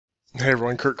Hey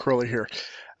everyone, Kurt Crowley here.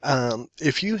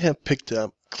 If you have picked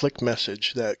up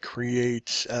ClickMSG that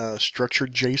creates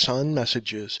structured JSON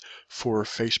messages for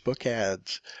Facebook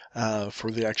ads,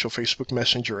 for the actual Facebook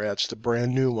Messenger ads, the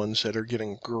brand new ones that are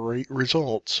getting great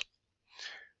results,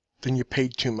 then you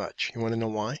paid too much. You want to know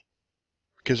why?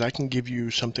 Because I can give you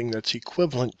something that's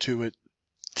equivalent to it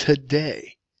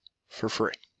today for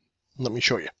free. Let me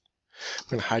show you. I'm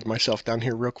going to hide myself down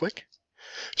here real quick.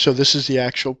 So this is the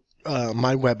actual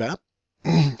my web app.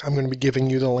 I'm going to be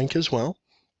giving you the link as well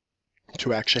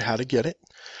to actually how to get it.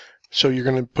 So you're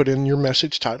going to put in your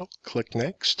message title, click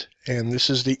next, and this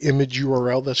is the image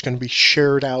URL that's going to be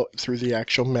shared out through the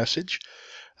actual message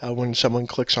when someone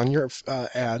clicks on your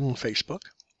ad in Facebook.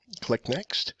 Click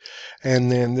next,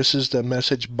 and then this is the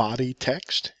message body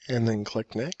text, and then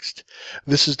click next.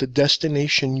 This is the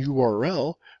destination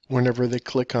URL whenever they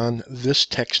click on this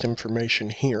text information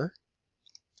here.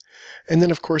 And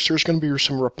then, of course, there's going to be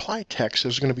some reply text.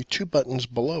 There's going to be two buttons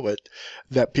below it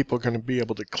that people are going to be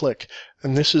able to click.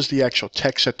 And this is the actual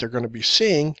text that they're going to be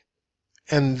seeing.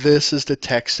 And this is the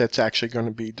text that's actually going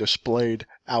to be displayed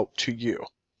out to you.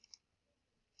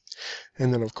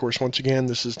 And then, of course, once again,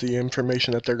 this is the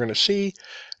information that they're going to see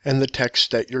and the text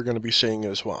that you're going to be seeing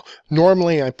as well.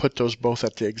 Normally, I put those both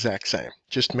at the exact same.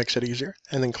 Just makes it easier.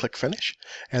 And then click Finish.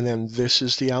 And then this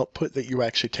is the output that you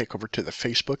actually take over to the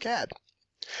Facebook ad.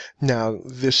 Now,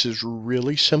 this is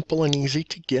really simple and easy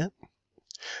to get.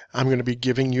 I'm going to be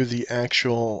giving you the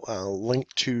actual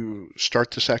link to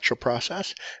start this actual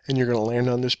process, and you're going to land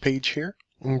on this page here.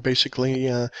 And basically,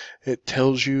 it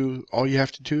tells you all you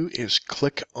have to do is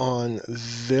click on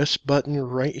this button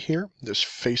right here, this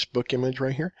Facebook image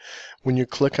right here. When you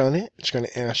click on it, it's going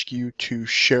to ask you to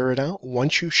share it out.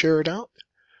 Once you share it out,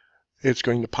 it's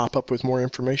going to pop up with more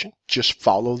information. Just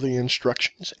follow the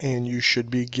instructions and you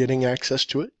should be getting access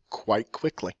to it quite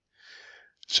quickly.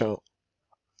 So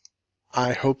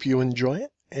I hope you enjoy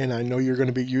it, and I know you're going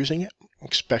to be using it,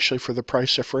 especially for the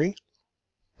price of free.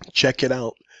 Check it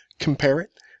out, compare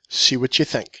it, see what you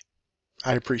think.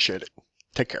 I appreciate it.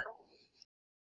 Take care.